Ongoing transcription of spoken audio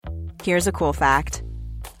Here's a cool fact.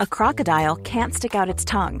 A crocodile can't stick out its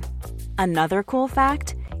tongue. Another cool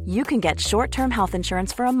fact, you can get short-term health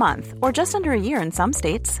insurance for a month or just under a year in some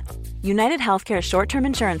states. United Healthcare short-term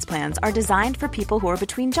insurance plans are designed for people who are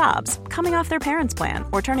between jobs, coming off their parents' plan,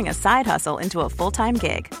 or turning a side hustle into a full-time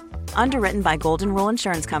gig. Underwritten by Golden Rule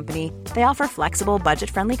Insurance Company, they offer flexible,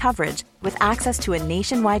 budget-friendly coverage with access to a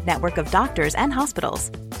nationwide network of doctors and hospitals.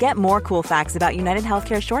 Get more cool facts about United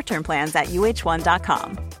Healthcare short-term plans at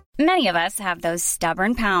uh1.com. Many of us have those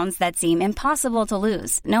stubborn pounds that seem impossible to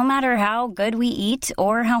lose, no matter how good we eat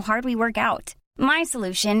or how hard we work out. My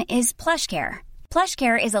solution is PlushCare.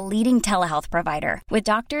 PlushCare is a leading telehealth provider with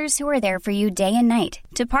doctors who are there for you day and night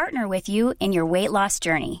to partner with you in your weight loss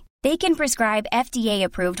journey. They can prescribe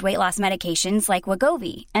FDA-approved weight loss medications like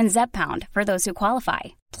Wegovy and Zepbound for those who qualify.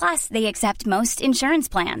 Plus, they accept most insurance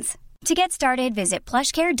plans. To get started, visit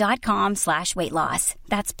plushcare.com/weightloss.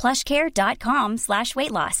 That's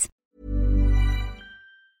plushcare.com/weightloss.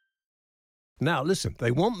 Now, listen, they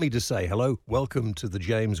want me to say hello, welcome to the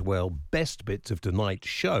James Whale Best Bits of Tonight's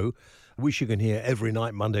show, which you can hear every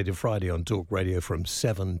night, Monday to Friday on Talk Radio from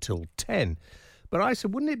 7 till 10. But I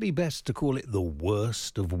said, wouldn't it be best to call it the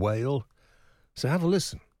worst of Whale? So have a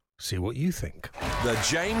listen. See what you think. The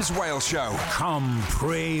James Whale Show. Come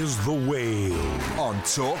praise the whale On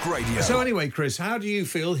Talk Radio. So anyway, Chris, how do you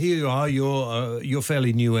feel? Here you are. You're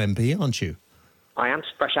fairly new MP, aren't you? I am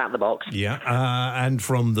fresh out of the box. Yeah, and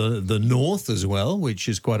from the north as well, which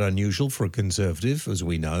is quite unusual for a Conservative, as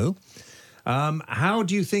we know. How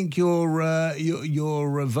do you think your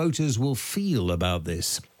voters will feel about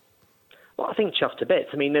this? Well, I think chuffed to bits.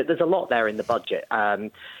 I mean, there's a lot there in the budget.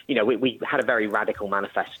 We had a very radical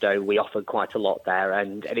manifesto. We offered quite a lot there,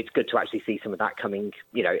 and it's good to actually see some of that coming,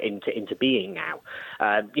 into being now.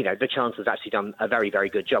 The Chancellor's actually done a very, very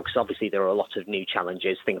good job, because obviously there are a lot of new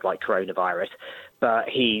challenges, things like coronavirus, but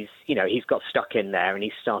he's got stuck in there and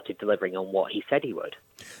he's started delivering on what he said he would.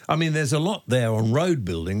 I mean, there's a lot there on road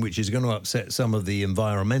building, which is going to upset some of the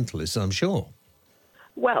environmentalists, I'm sure.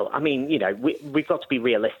 Well, I mean, we've got to be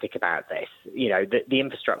realistic about this. The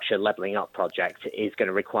infrastructure levelling up project is going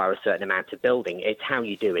to require a certain amount of building. It's how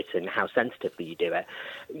you do it and how sensitively you do it.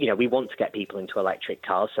 We want to get people into electric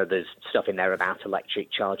cars, so there's stuff in there about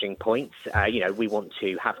electric charging points. We want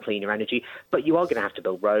to have cleaner energy, but you are going to have to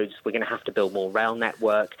build roads. We're going to have to build more rail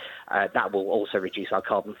network. That will also reduce our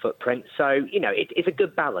carbon footprint. So, it's a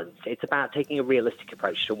good balance. It's about taking a realistic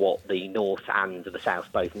approach to what the North and the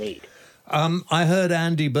South both need. I heard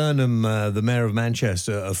Andy Burnham, the Mayor of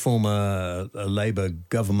Manchester, a former Labour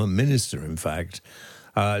government minister, in fact,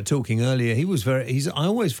 talking earlier. I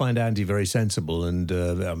always find Andy very sensible, and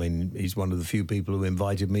he's one of the few people who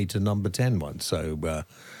invited me to Number 10 once, so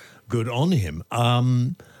good on him.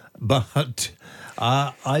 But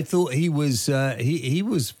I thought he was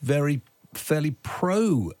fairly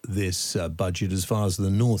pro this budget as far as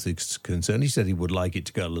the North is concerned. He said he would like it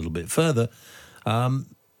to go a little bit further.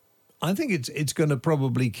 I think it's going to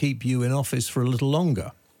probably keep you in office for a little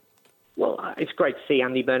longer. Well, it's great to see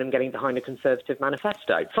Andy Burnham getting behind a Conservative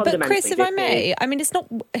manifesto. But Chris, if I may,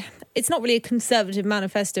 it's not really a Conservative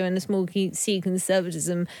manifesto in a small C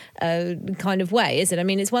conservatism kind of way, is it? I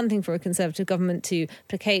mean, it's one thing for a Conservative government to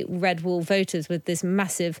placate red wall voters with this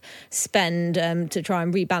massive spend to try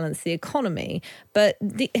and rebalance the economy, but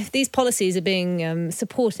if these policies are being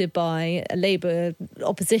supported by a Labour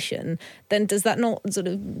opposition, then does that not sort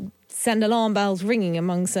of send alarm bells ringing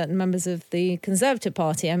among certain members of the Conservative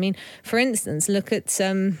Party? I mean, for instance, look at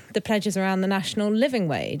the pledges around the national living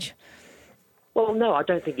wage. Well, no, I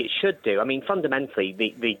don't think it should do. I mean, fundamentally,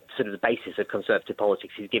 the sort of the basis of Conservative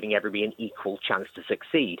politics is giving everybody an equal chance to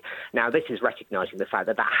succeed. Now, this is recognising the fact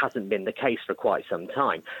that hasn't been the case for quite some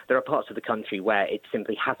time. There are parts of the country where it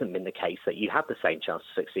simply hasn't been the case that you have the same chance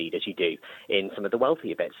to succeed as you do in some of the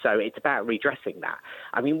wealthier bits. So it's about redressing that.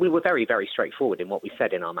 I mean, we were very, very straightforward in what we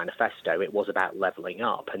said in our manifesto. It was about levelling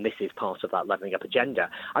up, and this is part of that levelling up agenda.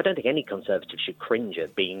 I don't think any Conservative should cringe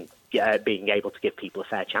at being able to give people a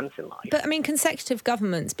fair chance in life. But, I mean, consecutive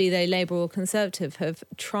governments, be they Labour or Conservative, have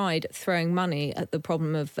tried throwing money at the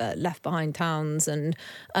problem of left behind towns and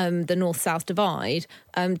the north-south divide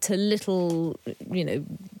to little,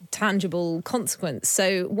 tangible consequence.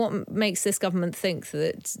 So what makes this government think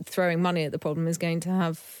that throwing money at the problem is going to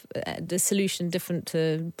have the solution different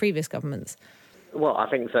to previous governments? Well, I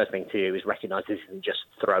think the first thing to do is recognise this isn't just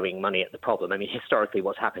throwing money at the problem. I mean, historically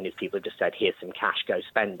what's happened is people have just said, here's some cash, go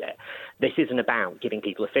spend it. This isn't about giving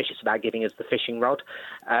people a fish, it's about giving us the fishing rod.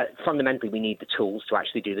 Fundamentally, we need the tools to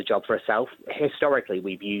actually do the job for ourselves. Historically,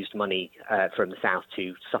 we've used money from the south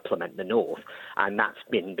to supplement the north, and that's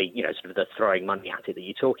been the, sort of the throwing money at it that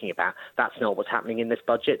you're talking about. That's not what's happening in this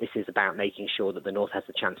budget. This is about making sure that the north has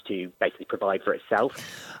the chance to basically provide for itself.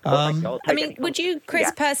 Would you,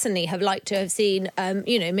 Chris, personally have liked to have seen,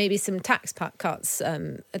 maybe some tax cuts,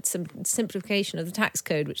 some simplification of the tax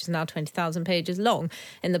code, which is now 20,000 pages long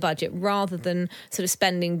in the budget, rather than sort of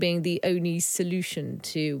spending being the only solution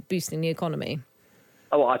to boosting the economy?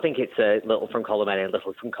 Oh, well, I think it's a little from column A and a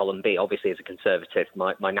little from column B. Obviously, as a Conservative,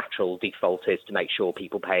 my natural default is to make sure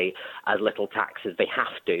people pay as little tax as they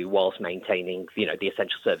have to whilst maintaining, the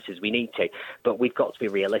essential services we need to. But we've got to be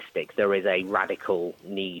realistic. There is a radical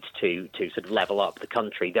need to sort of level up the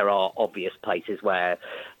country. There are obvious places where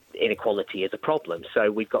inequality is a problem.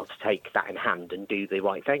 So we've got to take that in hand and do the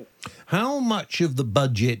right thing. How much of the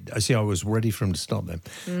budget, I see I was ready for him to stop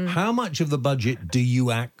then. How much of the budget do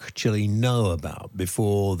you actually know about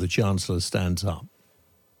before the Chancellor stands up?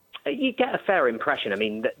 You get a fair impression. I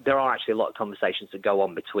mean, there are actually a lot of conversations that go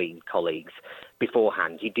on between colleagues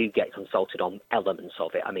beforehand. You do get consulted on elements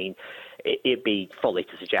of it. I mean, it'd be folly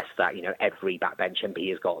to suggest that, every backbench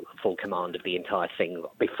MP has got full command of the entire thing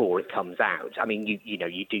before it comes out. I mean, you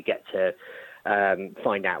do get to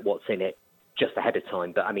find out what's in it just ahead of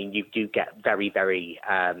time. But, I mean, you do get very, very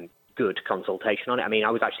good consultation on it. I mean,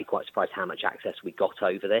 I was actually quite surprised how much access we got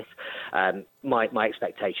over this. My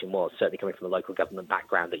expectation was, certainly coming from a local government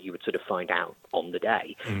background, that you would sort of find out on the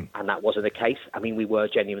day, and that wasn't the case. I mean, we were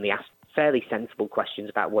genuinely asked fairly sensible questions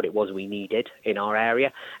about what it was we needed in our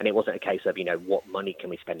area, and it wasn't a case of, what money can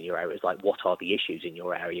we spend in your area? It's like, what are the issues in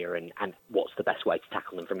your area, and what's the best way to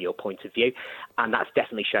tackle them from your point of view? And that's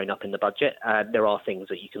definitely shown up in the budget. There are things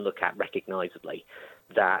that you can look at recognisably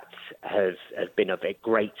that have been of a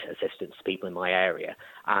great assistance to people in my area,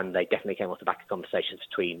 and they definitely came off the back of conversations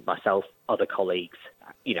between myself, other colleagues,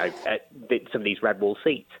 some of these red wall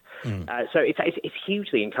seats. So it's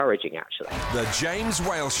hugely encouraging, actually. The James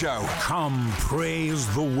Whale Show. Come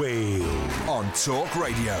praise the whale on Talk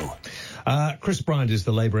Radio. Chris Bryant is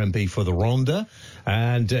the Labour MP for the Rhondda,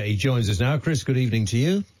 and he joins us now. Chris, good evening to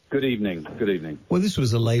you. Good evening. Good evening. Well, this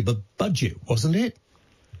was a Labour budget, wasn't it?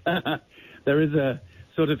 There is a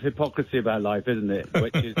sort of hypocrisy about life, isn't it?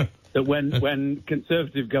 Which is that when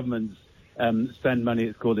Conservative governments spend money,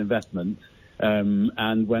 it's called investment,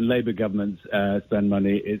 and when Labour governments spend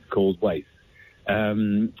money, it's called waste.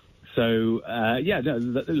 Look,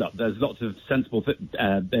 there's lots of sensible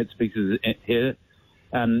bits, pieces here.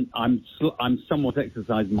 I'm somewhat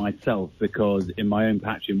exercised myself because in my own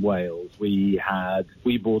patch in Wales, we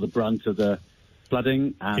bore the brunt of the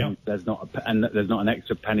flooding, and there's not an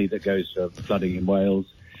extra penny that goes to flooding in Wales.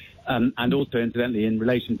 And also, incidentally, in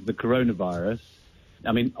relation to the coronavirus,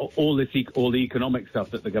 I mean, all the economic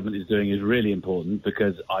stuff that the government is doing is really important,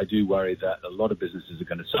 because I do worry that a lot of businesses are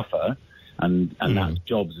going to suffer, and that's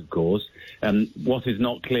jobs, of course. What is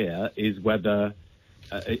not clear is whether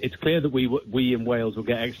it's clear that we in Wales will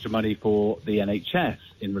get extra money for the NHS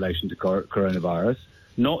in relation to coronavirus.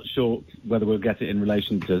 Not sure whether we'll get it in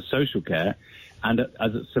relation to social care. And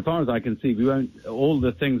so far as I can see, we won't. All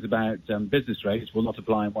the things about business rates will not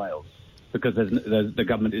apply in Wales, because the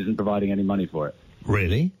government isn't providing any money for it.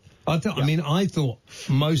 Really? I thought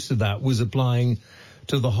most of that was applying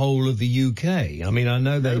to the whole of the UK. I mean, I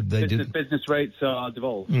know they did. Business rates are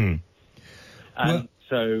devolved.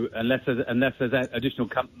 So unless there's additional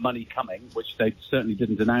money coming, which they certainly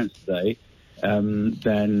didn't announce today,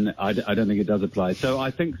 then I don't think it does apply. So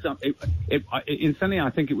I think incidentally, I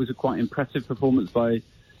think it was a quite impressive performance by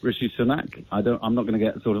Rishi Sunak. I'm not going to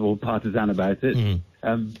get sort of all partisan about it,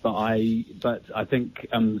 but I think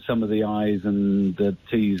some of the I's and the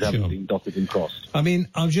T's haven't been dotted and crossed. I mean,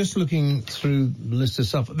 I'm just looking through the list of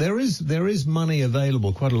stuff. There is money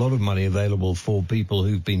available, quite a lot of money available for people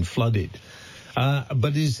who've been flooded.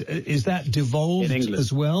 But is that devolved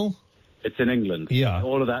as well? It's in England. Yeah.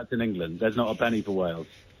 All of that's in England. There's not a penny for Wales.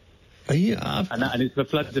 Yeah. And it's for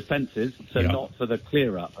flood defences, so not for the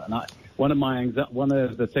clear up. And one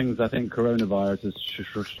of the things I think coronavirus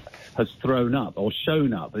has thrown up or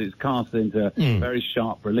shown up, it's cast into very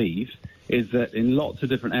sharp relief, is that in lots of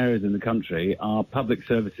different areas in the country, our public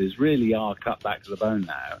services really are cut back to the bone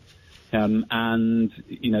now. And,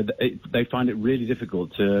 they find it really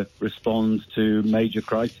difficult to respond to major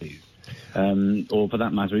crises, or for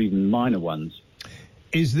that matter, even minor ones.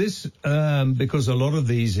 Is this because a lot of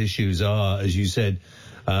these issues are, as you said,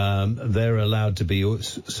 they're allowed to be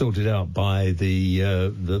sorted out by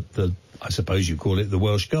the I suppose you call it the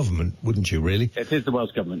Welsh Government, wouldn't you, really? It is the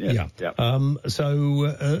Welsh Government, yeah. So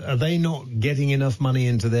are they not getting enough money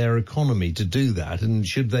into their economy to do that? And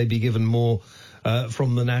should they be given more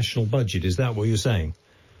from the national budget? Is that what you're saying?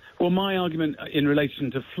 Well, my argument in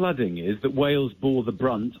relation to flooding is that Wales bore the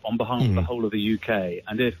brunt on behalf of the whole of the UK.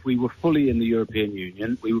 And if we were fully in the European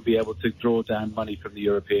Union, we would be able to draw down money from the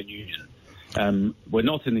European Union. We're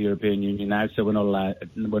not in the European Union now, so we're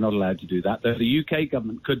not allowed to do that. The UK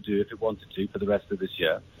government could do if it wanted to for the rest of this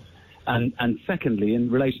year. And secondly,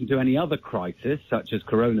 in relation to any other crisis, such as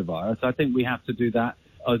coronavirus, I think we have to do that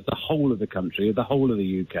as the whole of the country, the whole of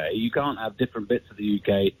the UK. You can't have different bits of the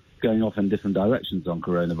UK going off in different directions on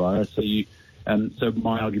coronavirus. So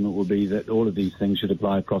my argument will be that all of these things should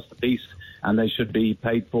apply across the piece, and they should be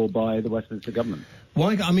paid for by the Westminster government.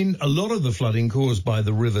 Why? I mean, a lot of the flooding caused by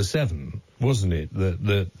the River Severn, wasn't it?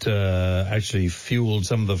 That actually fueled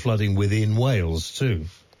some of the flooding within Wales too.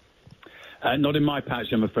 Not in my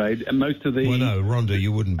patch, I'm afraid. And most of the no, Rhondda,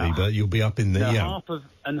 you wouldn't be, but you'll be up in the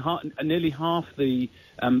nearly half the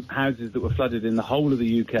houses that were flooded in the whole of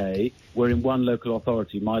the UK were in one local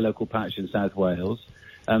authority, my local patch in South Wales.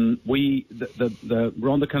 The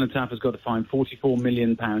Rhondda Cynon Taf has got to find £44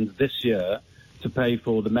 million this year to pay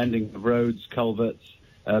for the mending of roads, culverts,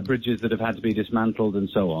 bridges that have had to be dismantled, and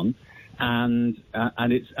so on. And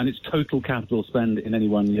its total capital spend in any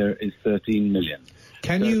 1 year is £13 million.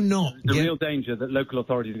 Can you not? The real danger that local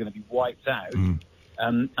authorities are going to be wiped out.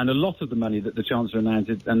 And a lot of the money that the Chancellor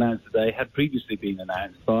announced today had previously been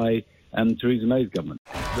announced by Theresa May's government.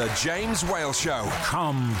 The James Whale Show.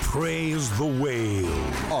 Come praise the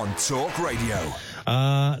whale. On Talk Radio.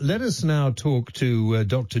 Let us now talk to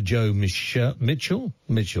Dr. Joe Mitchell,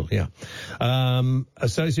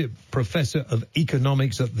 Associate Professor of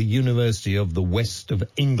Economics at the University of the West of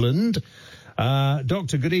England.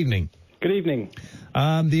 Doctor, good evening. Good evening.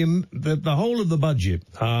 The whole of the budget,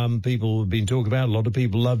 people have been talking about. A lot of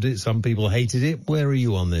people loved it. Some people hated it. Where are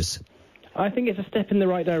you on this? I think it's a step in the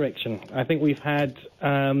right direction. I think we've had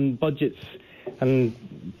budgets and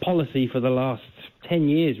policy for the last 10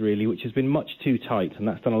 years, really, which has been much too tight, and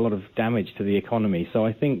that's done a lot of damage to the economy. So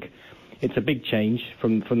I think it's a big change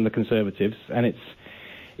from the Conservatives, and it's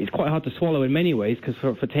quite hard to swallow in many ways, because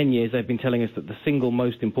for 10 years they've been telling us that the single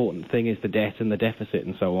most important thing is the debt and the deficit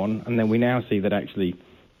and so on, and then we now see that actually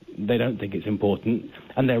they don't think it's important,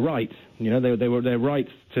 and they're right. You know, they're right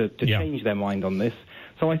to change their mind on this.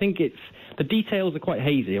 So I think the details are quite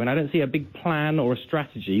hazy. I mean, I don't see a big plan or a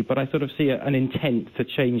strategy, but I sort of see an intent to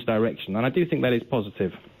change direction, and I do think that is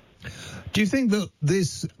positive. Do you think that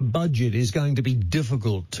this budget is going to be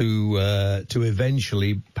difficult to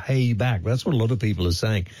eventually pay back? That's what a lot of people are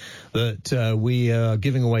saying, that we are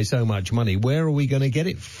giving away so much money. Where are we going to get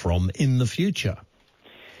it from in the future?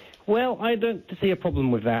 Well, I don't see a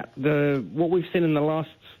problem with that. What we've seen in the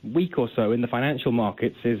last week or so in the financial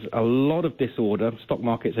markets is a lot of disorder. Stock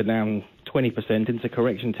markets are down 20% into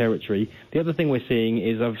correction territory. The other thing we're seeing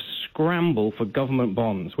is a scramble for government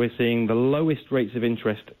bonds. We're seeing the lowest rates of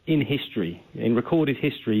interest in history, in recorded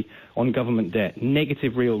history, on government debt.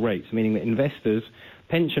 Negative real rates, meaning that investors,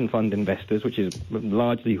 pension fund investors, which is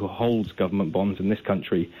largely who holds government bonds in this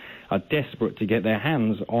country, are desperate to get their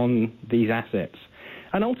hands on these assets.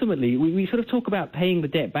 And ultimately, we sort of talk about paying the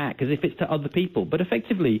debt back as if it's to other people. But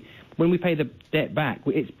effectively, when we pay the debt back,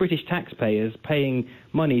 it's British taxpayers paying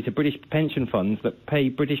money to British pension funds that pay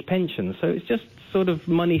British pensions. So it's just sort of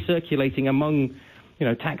money circulating among,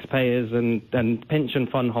 taxpayers and pension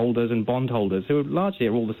fund holders and bond holders, who largely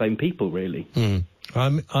are all the same people, really.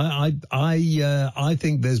 I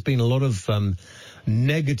think there's been a lot of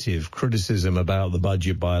negative criticism about the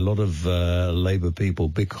budget by a lot of Labour people,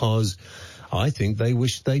 because I think they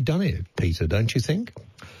wish they'd done it, Peter, don't you think?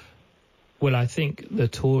 Well, I think the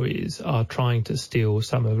Tories are trying to steal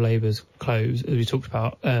some of Labour's clothes, as we talked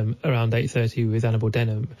about around 8:30 with Annabel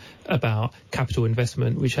Denham, about capital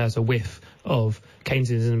investment, which has a whiff of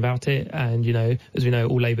Keynesianism about it. And, as we know,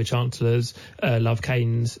 all Labour chancellors love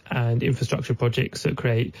Keynes and infrastructure projects that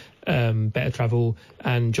create better travel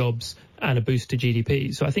and jobs and a boost to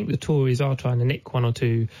GDP. So I think the Tories are trying to nick one or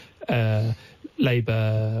two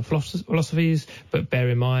Labour philosophies, but bear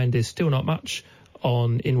in mind there's still not much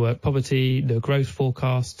on in-work poverty. The growth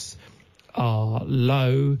forecasts are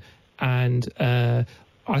low, and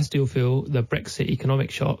I still feel the Brexit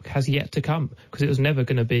economic shock has yet to come, because it was never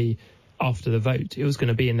going to be after the vote. It was going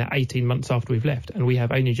to be in the 18 months after we've left, and we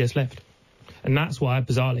have only just left. And that's why,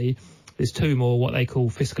 bizarrely, there's two more what they call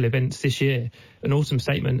fiscal events this year, an autumn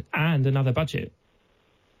statement and another budget.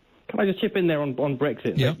 Can I just chip in there on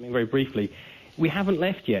Brexit? Yeah. Very briefly. We haven't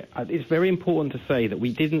left yet. It's very important to say that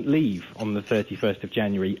we didn't leave on the 31st of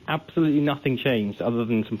January. Absolutely nothing changed other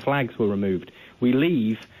than some flags were removed. We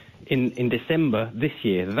leave in December this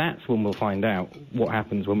year. That's when we'll find out what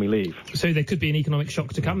happens when we leave. So there could be an economic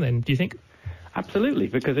shock to come then, do you think? Absolutely,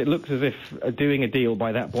 because it looks as if doing a deal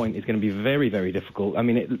by that point is going to be very, very difficult. I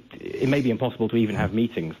mean, it may be impossible to even have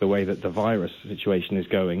meetings the way that the virus situation is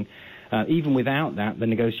going. Even without that, the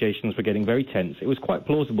negotiations were getting very tense. It was quite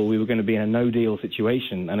plausible we were going to be in a no-deal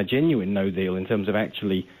situation, and a genuine no-deal in terms of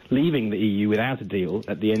actually leaving the EU without a deal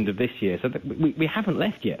at the end of this year. So we haven't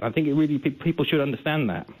left yet. I think it really people should understand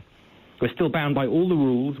that. We're still bound by all the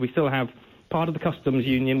rules. We still have part of the customs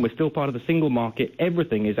union. We're still part of the single market.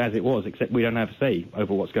 Everything is as it was, except we don't have a say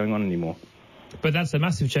over what's going on anymore. But that's a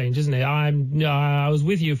massive change, isn't it? I was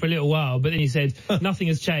with you for a little while, but then you said nothing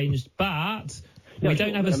has changed, but we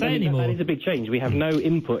don't have a say anymore. That is a big change. We have no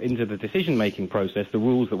input into the decision-making process, the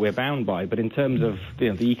rules that we're bound by. But in terms of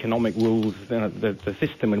the economic rules, the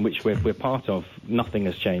system in which we're part of, nothing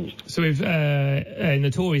has changed. So if, in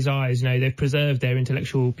the Tories' eyes, they've preserved their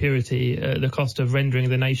intellectual purity at the cost of rendering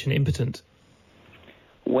the nation impotent.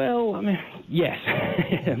 Well, I mean, yes.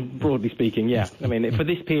 Broadly speaking, yeah. I mean, for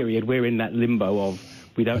this period, we're in that limbo of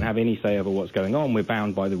we don't have any say over what's going on. We're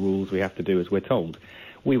bound by the rules. We have to do as we're told.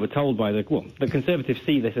 We were told by the Conservatives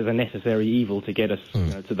see this as a necessary evil to get us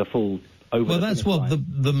to the full over. Well, that's what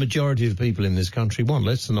the majority of people in this country want.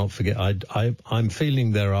 Let's not forget. I'm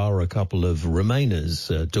feeling there are a couple of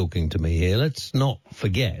Remainers talking to me here. Let's not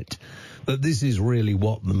forget that this is really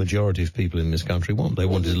what the majority of people in this country want. They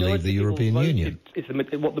wanted to leave the European Union. It's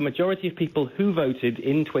what the majority of people who voted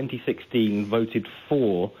in 2016 voted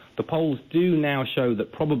for. The polls do now show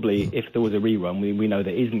that probably, if there was a rerun, we know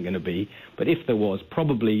there isn't going to be, but if there was,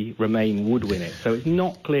 probably Remain would win it. So it's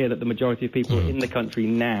not clear that the majority of people in the country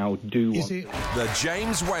now do want it. The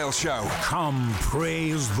James Whale Show. Come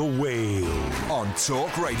praise the whale. On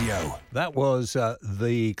Talk Radio. That was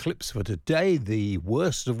the clips for today, the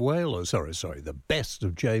worst of Whale, the best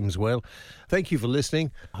of James Whale. Thank you for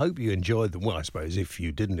listening. I hope you enjoyed them. Well, I suppose if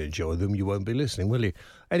you didn't enjoy them, you won't be listening, will you?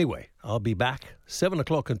 Anyway, I'll be back 7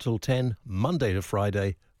 o'clock until 10, Monday to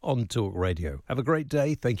Friday on Talk Radio. Have a great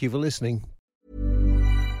day. Thank you for listening.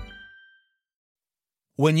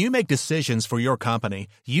 When you make decisions for your company,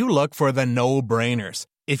 you look for the no-brainers.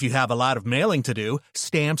 If you have a lot of mailing to do,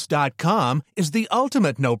 Stamps.com is the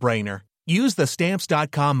ultimate no-brainer. Use the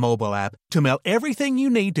Stamps.com mobile app to mail everything you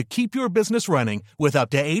need to keep your business running with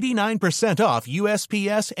up to 89% off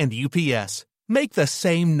USPS and UPS. Make the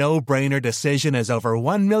same no-brainer decision as over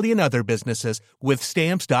 1 million other businesses with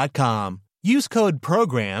Stamps.com. Use code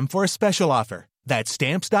PROGRAM for a special offer. That's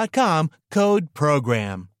Stamps.com, code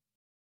PROGRAM.